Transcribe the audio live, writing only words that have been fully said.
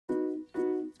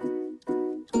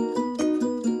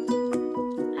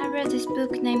this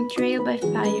book named Trail by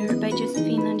Fire by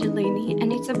Josephine Angelini,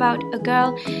 and it's about a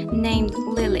girl named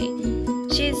Lily.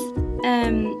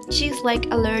 She's like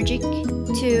allergic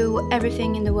to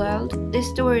everything in the world. This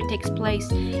story takes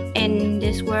place in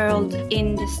this world,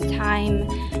 in this time,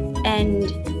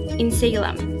 and in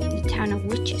Salem, the town of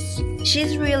witches.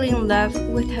 She's really in love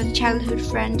with her childhood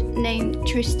friend named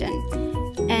Tristan,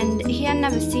 and he had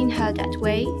never seen her that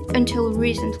way until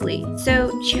recently.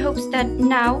 So she hopes that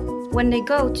now, when they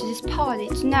go to this party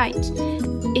tonight,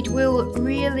 it will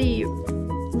really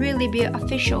be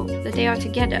official that they are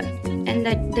together, and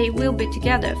that they will be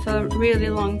together for a really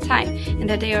long time, and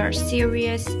that they are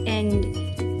serious and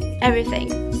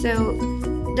everything. So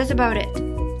that's about it.